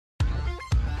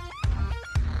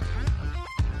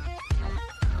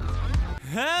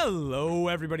Hello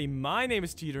everybody, my name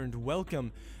is TeeTer and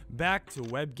welcome back to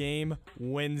Web Game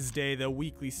Wednesday, the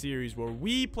weekly series where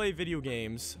we play video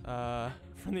games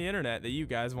from the internet that you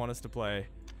guys want us to play.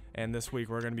 And this week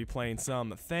we're going to be playing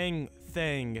some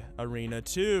ThingThing Arena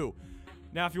 2.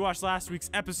 Now if you watched last week's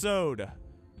episode,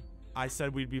 I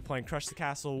said we'd be playing Crush the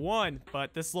Castle 1,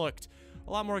 but this looked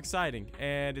a lot more exciting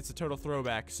and it's a total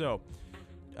throwback. So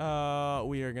we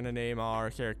are going to name our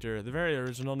character the very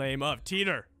original name of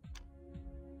TeeTer.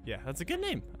 Yeah, that's a good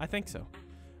name. I think so.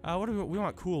 What do we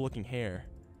want? Cool looking hair.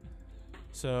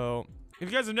 So, if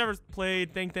you guys have never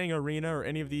played ThingThing Arena or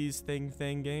any of these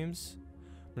ThingThing games,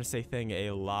 I'm gonna say thing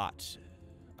a lot.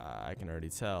 I can already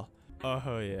tell.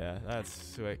 Oh yeah, that's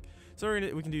sick. So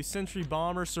we can do Sentry,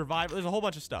 Bomber, Survival. There's a whole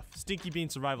bunch of stuff. Stinky Bean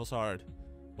Survival's hard.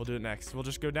 We'll do it next. We'll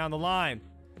just go down the line.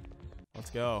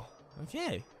 Let's go.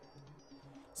 Okay.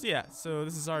 So yeah, so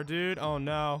this is our dude. Oh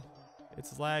no,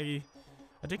 it's laggy.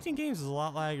 Addicting games is a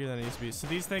lot laggier than it used to be. So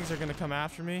these things are gonna come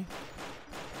after me.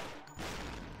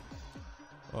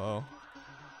 Uh-oh.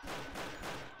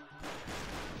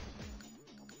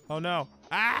 Oh no.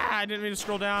 Ah! I didn't mean to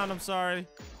scroll down. I'm sorry.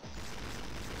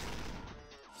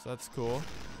 So that's cool.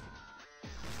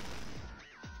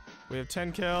 We have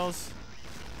 10 kills.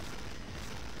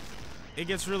 It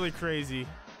gets really crazy.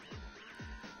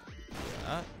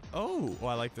 Yeah. Oh,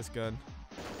 I like this gun.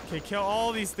 Okay, kill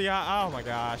all these oh my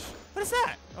gosh. What is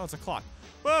that? Oh, it's a clock.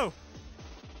 Whoa!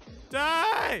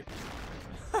 Die!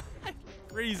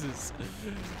 Freezes.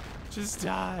 Just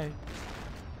die.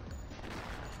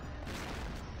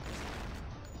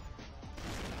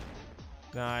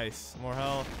 Nice. More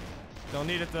health. Don't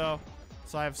need it though.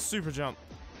 So I have super jump.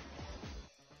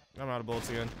 I'm out of bullets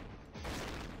again.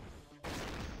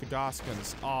 The Gauss gun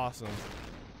is awesome.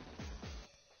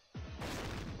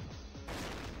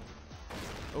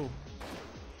 Oh.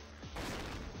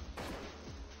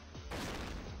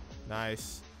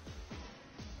 Nice.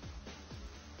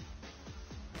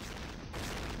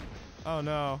 Oh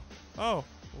no. Oh.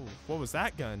 Ooh, what was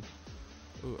that gun?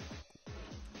 Ooh.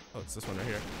 Oh, it's this one right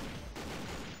here.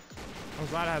 I'm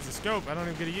glad it has a scope. I don't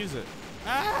even get to use it.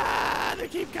 Ah! They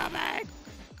keep coming!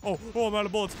 Oh, I'm out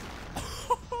of bullets.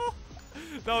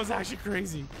 That was actually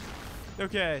crazy.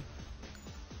 Okay.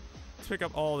 Let's pick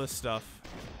up all this stuff.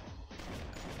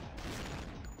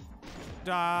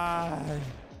 Die.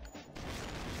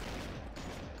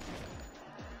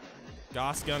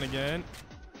 Gauss gun again.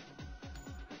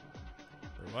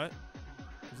 Wait, what?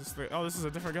 Is this the, oh, this is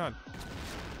a different gun.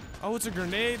 Oh, it's a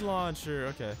grenade launcher.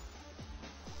 Okay.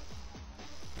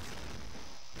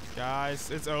 Guys,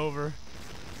 it's over.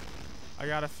 I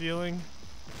got a feeling.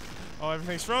 Oh,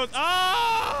 everything's frozen.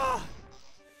 Ah!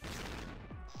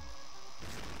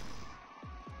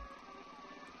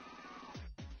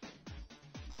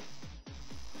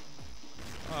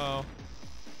 Uh-oh.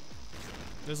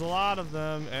 There's a lot of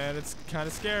them, and it's kind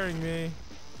of scaring me.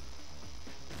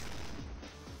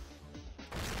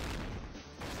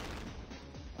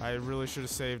 I really should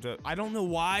have saved it. I don't know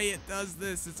why it does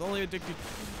this. It's only addicting.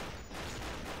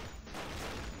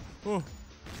 Oh.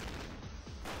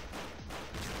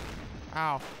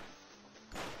 Ow.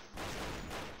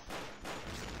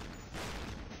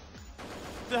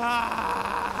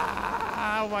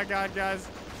 Ah! Oh my god, guys.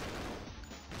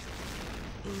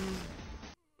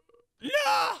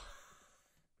 No!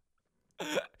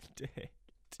 Dang it.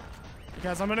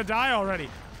 Guys, I'm gonna die already.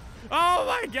 Oh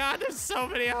my god, there's so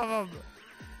many of them.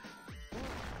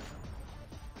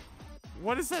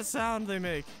 What is that sound they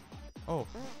make? Oh.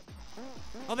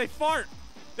 Oh, they fart.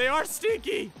 They are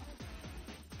stinky.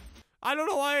 I don't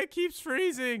know why it keeps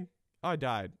freezing. Oh, I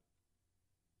died.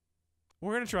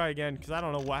 We're gonna try again because I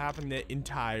don't know what happened the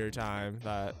entire time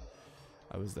that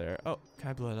I was there. Oh, can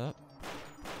I blow it up?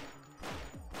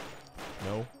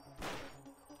 No.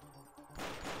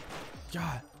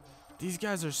 God, these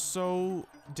guys are so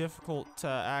difficult to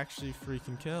actually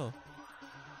freaking kill.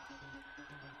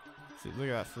 See, look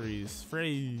at that freeze.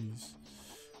 Freeze.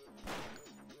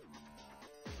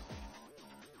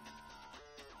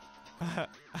 I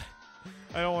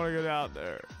don't want to go down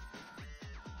there.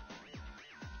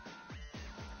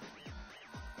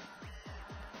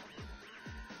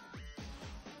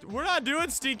 We're not doing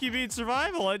Stinky Bean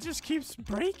Survival. It just keeps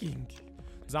breaking.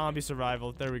 Zombie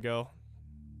Survival. There we go.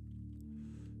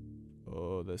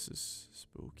 Oh, this is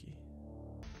spooky.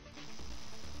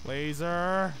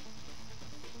 Laser.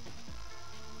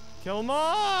 Kill them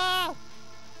all!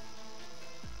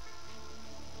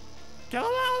 Kill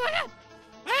them all! Oh my god!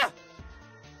 Ah!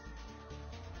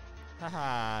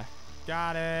 Haha.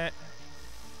 Got it.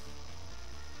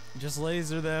 Just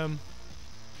laser them.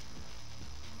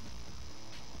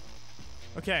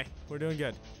 Okay, we're doing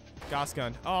good. Gas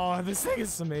gun. Oh, this thing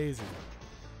is amazing.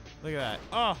 Look at that.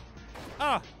 Oh.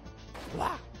 Oh.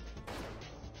 Wow.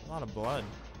 A lot of blood.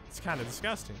 It's kind of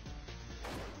disgusting.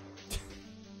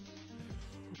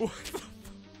 What the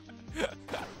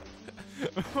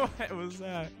What was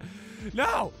that?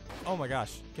 No! Oh my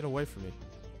gosh. Get away from me.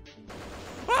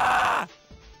 Ah!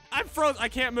 I'm frozen. I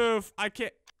can't move. I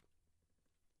can't.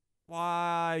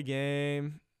 Why,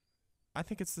 game? I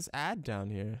think it's this ad down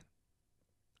here.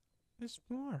 There's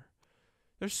more.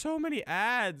 There's so many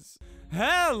ads.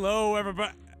 Hello,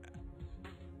 everybody.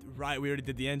 Right, we already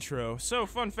did the intro. So,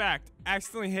 fun fact.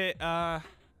 Accidentally hit,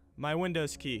 my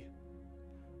Windows key.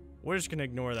 We're just gonna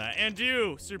ignore that. And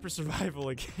do Super Survival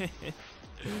again.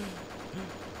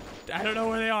 I don't know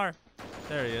where they are.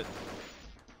 There he is.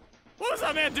 What was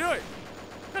that man doing?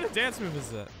 What kind of dance move is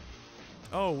that?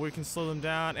 Oh, we can slow them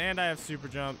down, and I have super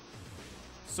jump.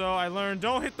 So I learned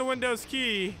don't hit the Windows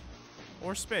key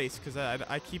or space, because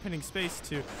I keep hitting space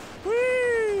too.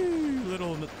 Whee!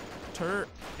 Little turret.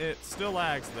 It still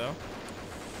lags though.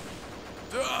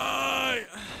 Die!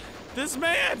 This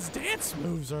man's dance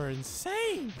moves are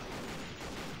insane.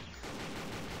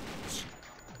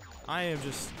 I am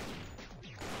just.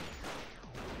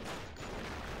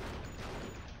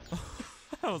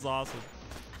 That was awesome.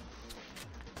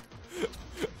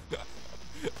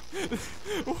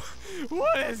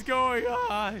 What is going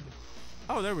on?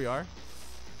 Oh, there we are.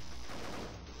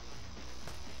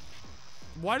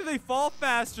 Why do they fall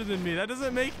faster than me? That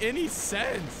doesn't make any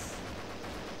sense.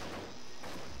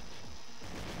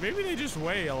 Maybe they just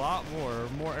weigh a lot more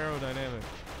aerodynamic.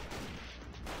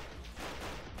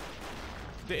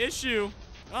 The issue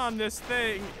on this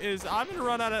thing is I'm gonna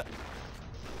run out of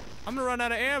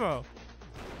ammo.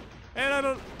 And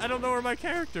I don't know where my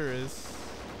character is.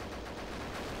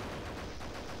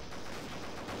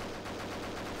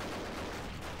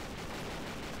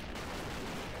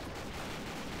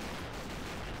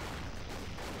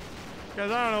 Guys,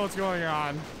 I don't know what's going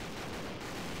on.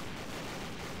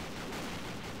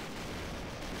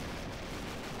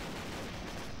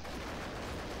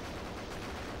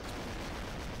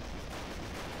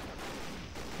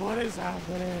 What is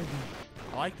happening?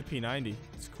 I like the P90.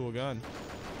 It's a cool gun.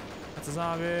 That's a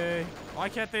zombie. Why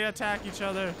can't they attack each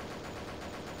other?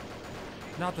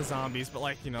 Not the zombies, but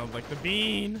like, you know, like the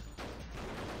bean.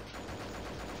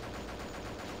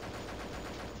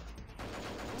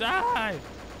 Die!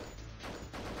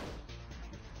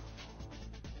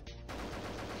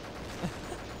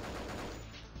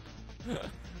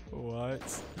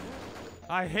 What?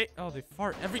 I hate. Oh, they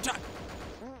fart every time.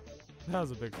 That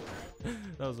was a big one.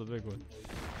 That was a big one.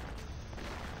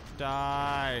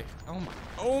 Die. Oh my.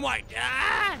 Oh my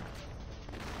god!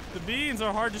 The beans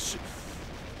are hard to shoot.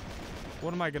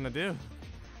 What am I gonna do?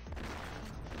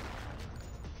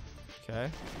 Okay.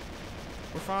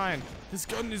 We're fine. This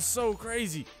gun is so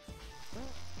crazy.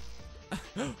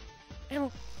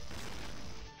 Ammo.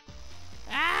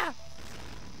 Ah!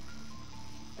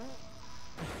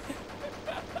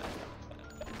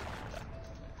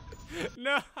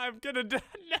 No, I'm gonna die.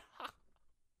 No.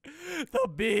 The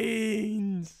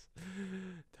beans.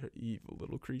 They're evil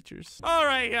little creatures. All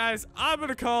right, guys. I'm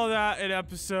gonna call that an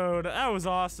episode. That was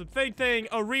awesome. ThingThing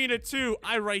Arena 2.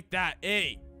 I rate that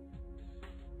a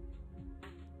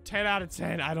 10 out of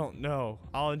 10. I don't know.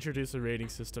 I'll introduce a rating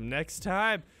system next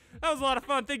time. That was a lot of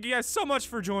fun. Thank you guys so much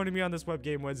for joining me on this Web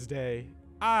Game Wednesday.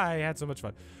 I had so much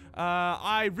fun.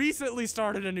 I recently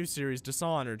started a new series,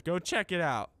 Dishonored. Go check it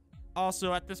out.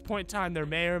 Also, at this point in time, there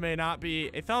may or may not be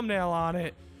a thumbnail on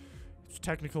it. It's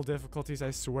technical difficulties.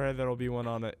 I swear there'll be one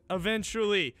on it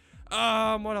eventually.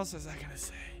 What else was I gonna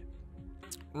say?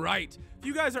 Right. If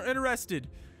you guys are interested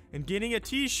in getting a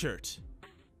t-shirt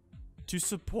to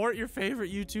support your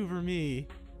favorite YouTuber, me,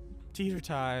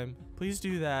 TeeTerTime, please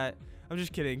do that. I'm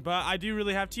just kidding, but I do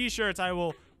really have t-shirts. I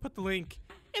will put the link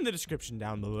in the description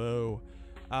down below.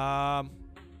 I'm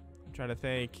trying to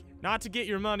think. Not to get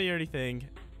your money or anything.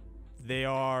 They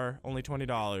are only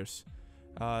 $20.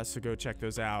 So go check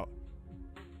those out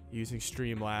using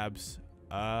Streamlabs.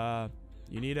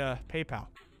 You need a PayPal.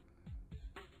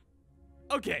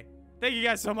 Okay. Thank you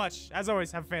guys so much. As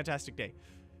always, have a fantastic day.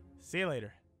 See you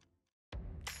later.